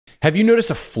Have you noticed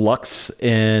a flux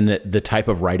in the type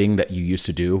of writing that you used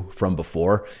to do from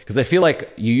before? Because I feel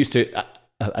like you used to,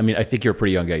 I mean, I think you're a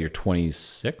pretty young guy. You're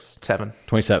 26?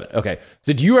 27. Okay.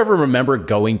 So do you ever remember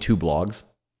going to blogs?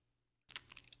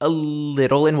 A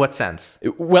little. In what sense?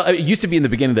 Well, it used to be in the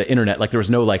beginning of the internet, like there was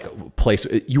no like place,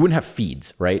 you wouldn't have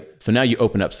feeds, right? So now you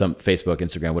open up some Facebook,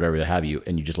 Instagram, whatever to have you,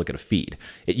 and you just look at a feed.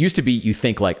 It used to be, you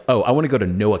think like, oh, I want to go to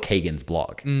Noah Kagan's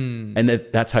blog. And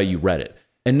that's how you read it.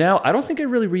 And now I don't think I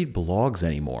really read blogs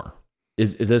anymore.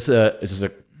 Is this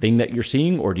a thing that you're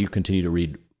seeing, or do you continue to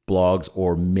read blogs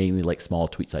or mainly like small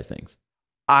tweet size things?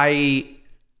 I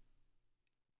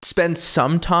spend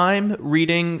some time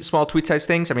reading small tweet size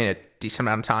things. I mean, a decent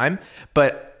amount of time,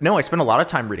 but no, I spend a lot of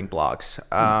time reading blogs.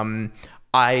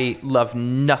 I love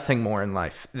nothing more in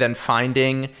life than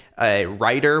finding a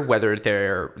writer, whether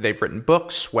they've written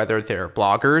books, whether they're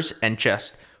bloggers, and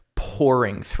just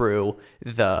pouring through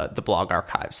the blog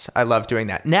archives. I love doing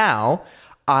that. Now,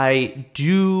 I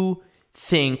do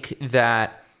think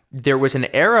that there was an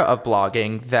era of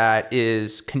blogging that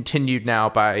is continued now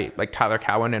by like Tyler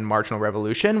Cowen and Marginal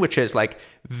Revolution, which is like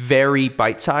very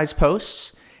bite-sized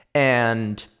posts.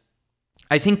 And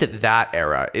I think that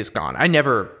era is gone. I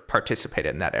never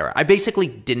participated in that era. I basically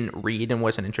didn't read and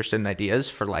wasn't interested in ideas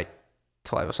for like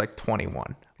till I was like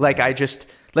 21. Like I just,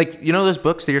 like, you know those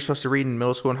books that you're supposed to read in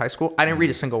middle school and high school? I didn't read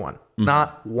a single one,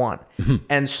 not one.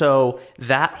 And so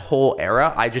that whole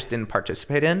era, I just didn't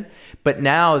participate in. But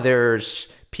now there's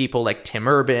people like Tim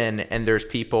Urban, and there's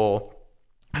people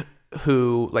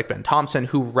who, like Ben Thompson,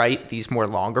 who write these more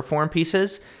longer form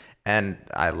pieces. And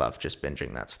I love just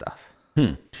binging that stuff.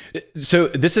 So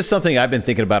this is something I've been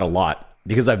thinking about a lot,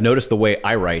 because I've noticed the way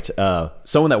I write.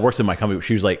 Someone that works in my company,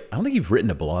 she was like, I don't think you've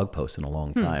written a blog post in a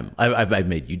long time. I've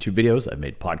made YouTube videos, I've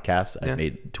made podcasts, I've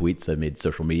made tweets, I've made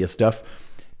social media stuff.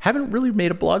 Haven't really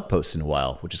made a blog post in a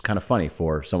while, which is kind of funny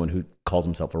for someone who calls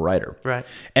himself a writer. Right.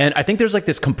 And I think there's like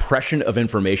this compression of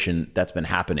information that's been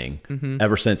happening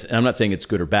ever since. And I'm not saying it's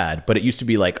good or bad, but it used to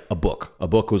be like a book. A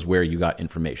book was where you got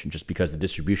information, just because the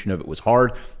distribution of it was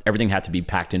hard. Everything had to be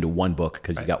packed into one book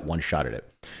because you got one shot at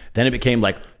it. Then it became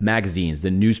like magazines,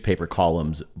 then newspaper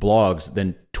columns, blogs,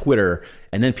 then Twitter.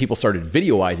 And then people started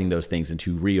videoizing those things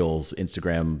into Reels,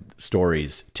 Instagram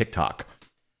stories, TikTok.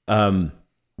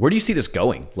 Where do you see this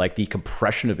going? Like the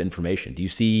compression of information? Do you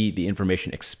see the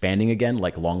information expanding again,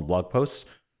 like long blog posts?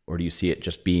 Or do you see it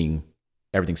just being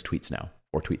everything's tweets now,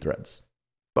 or tweet threads?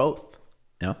 Both.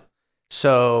 Yeah.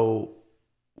 So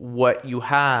what you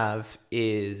have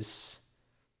is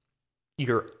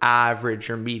your average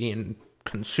or median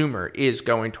consumer is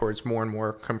going towards more and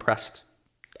more compressed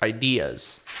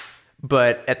ideas.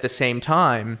 But at the same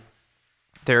time,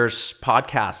 there's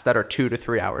podcasts that are 2 to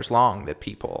 3 hours long that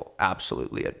people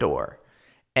absolutely adore.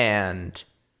 And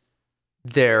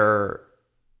there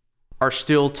are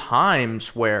still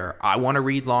times where I want to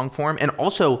read long form. And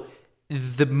also,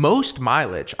 the most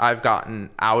mileage I've gotten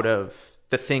out of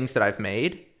the things that I've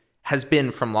made has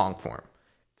been from long form.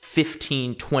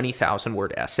 15, 20,000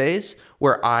 word essays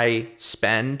where I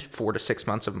spend 4 to 6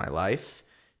 months of my life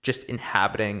just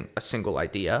inhabiting a single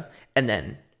idea and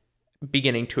then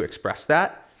beginning to express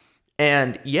that.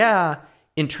 And yeah,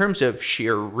 in terms of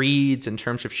sheer reads, in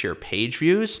terms of sheer page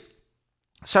views,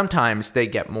 sometimes they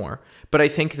get more. But I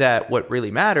think that what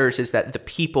really matters is that the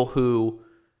people who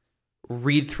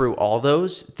read through all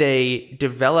those, they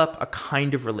develop a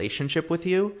kind of relationship with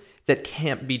you that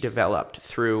can't be developed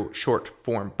through short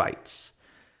form bites.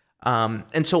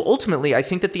 And so ultimately, I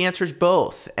think that the answer is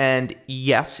both. And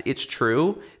yes, it's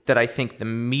true that I think the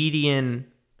median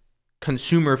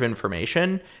consumer of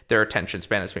information, their attention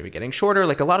span is maybe getting shorter.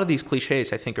 Like a lot of these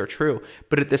cliches I think are true.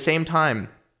 But at the same time,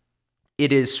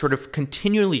 it is sort of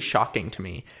continually shocking to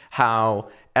me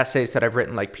how essays that I've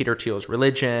written, like Peter Thiel's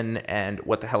Religion and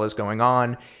What the Hell is Going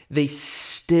On, they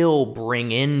still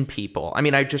bring in people. I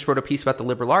mean, I just wrote a piece about the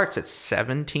liberal arts. It's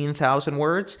 17,000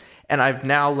 words. And I've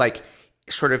now like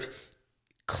sort of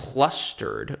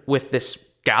clustered with this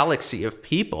galaxy of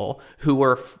people who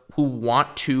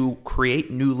want to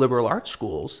create new liberal arts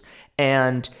schools.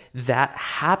 And that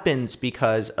happens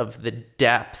because of the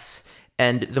depth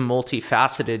and the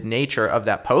multifaceted nature of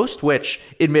that post, which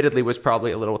admittedly was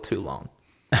probably a little too long.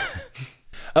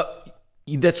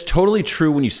 That's totally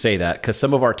true when you say that, because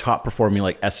some of our top performing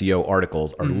like SEO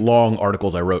articles are long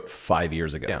articles I wrote 5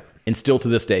 years ago. Yeah. And still to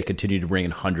this day continue to bring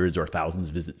in hundreds or thousands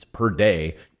of visits per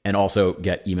day, and also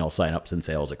get email signups and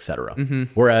sales, etc.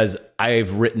 Whereas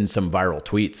I've written some viral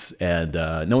tweets and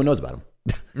no one knows about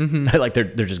them. Like they're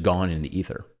just gone in the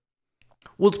ether.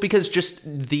 Well, it's because just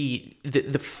the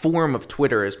form of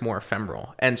Twitter is more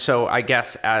ephemeral. And so I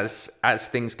guess as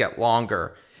things get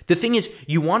longer, The thing is,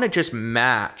 you want to just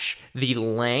match the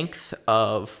length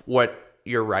of what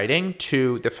you're writing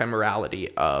to the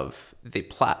ephemerality of the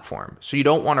platform. So you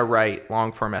don't want to write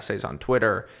long form essays on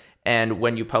Twitter, and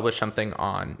when you publish something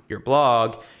on your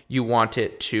blog, you want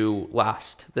it to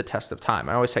last the test of time.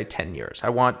 I always say 10 years. I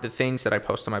want the things that I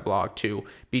post on my blog to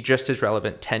be just as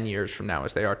relevant 10 years from now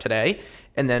as they are today.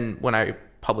 And then when I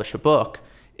publish a book,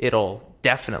 it'll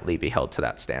definitely be held to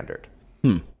that standard.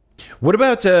 What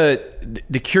about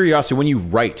the curiosity when you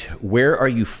write? Where are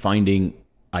you finding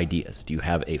ideas? Do you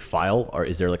have a file, or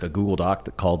is there like a Google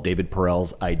Doc called David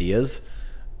Perell's Ideas?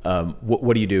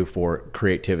 What do you do for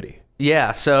creativity?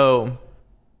 Yeah, so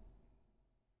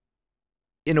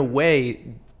in a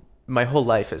way, my whole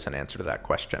life is an answer to that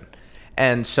question.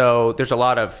 And so there's a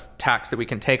lot of tacks that we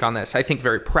can take on this. I think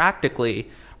very practically,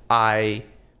 I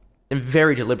am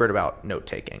very deliberate about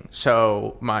note-taking.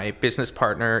 So my business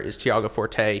partner is Tiago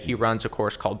Forte. He runs a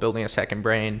course called Building a Second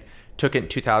Brain. Took it in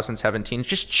 2017. It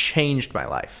just changed my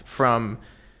life from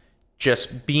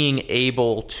just being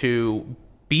able to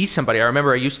be somebody. I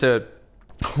remember I used to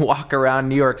walk around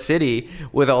New York City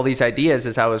with all these ideas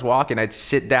as I was walking. I'd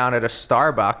sit down at a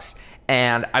Starbucks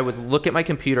and I would look at my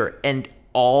computer and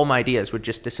all my ideas would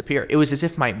just disappear. It was as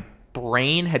if my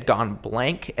brain had gone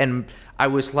blank, and I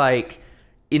was like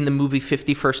in the movie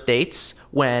 50 First Dates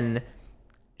when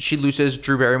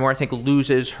Drew Barrymore, I think,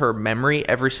 loses her memory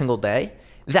every single day.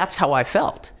 That's how I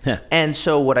felt. And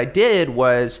so what I did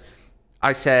was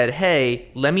I said, hey,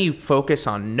 let me focus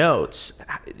on notes,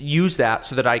 use that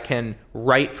so that I can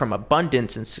write from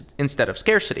abundance instead of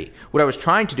scarcity. What I was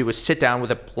trying to do was sit down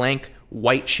with a blank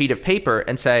white sheet of paper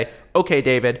and say, okay,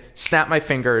 David, snap my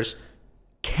fingers,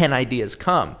 can ideas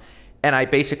come? And I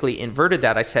basically inverted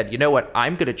that. I said, you know what,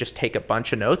 I'm going to just take a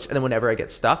bunch of notes, and then whenever I get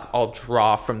stuck, I'll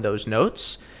draw from those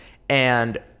notes.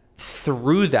 And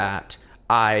through that,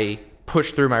 I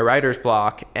push through my writer's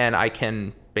block, and I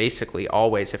can basically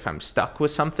always, if I'm stuck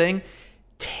with something,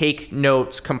 take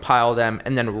notes, compile them,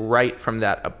 and then write from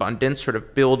that abundance, sort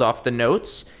of build off the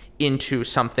notes into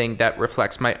something that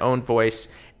reflects my own voice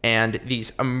and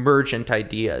these emergent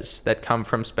ideas that come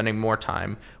from spending more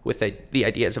time with the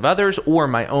ideas of others or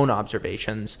my own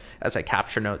observations as I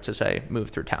capture notes as I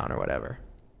move through town or whatever.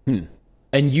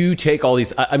 And you take all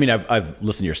these, I mean, I've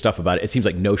listened to your stuff about it. It seems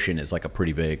like Notion is like a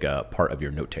pretty big part of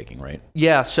your note-taking, right?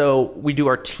 Yeah, so we do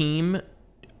our team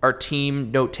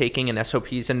note-taking and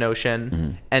SOPs in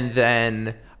Notion, and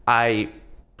then I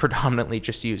predominantly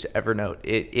just use Evernote.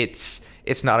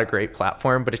 It's not a great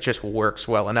platform, but it just works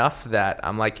well enough that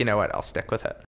I'm like, you know what, I'll stick with it.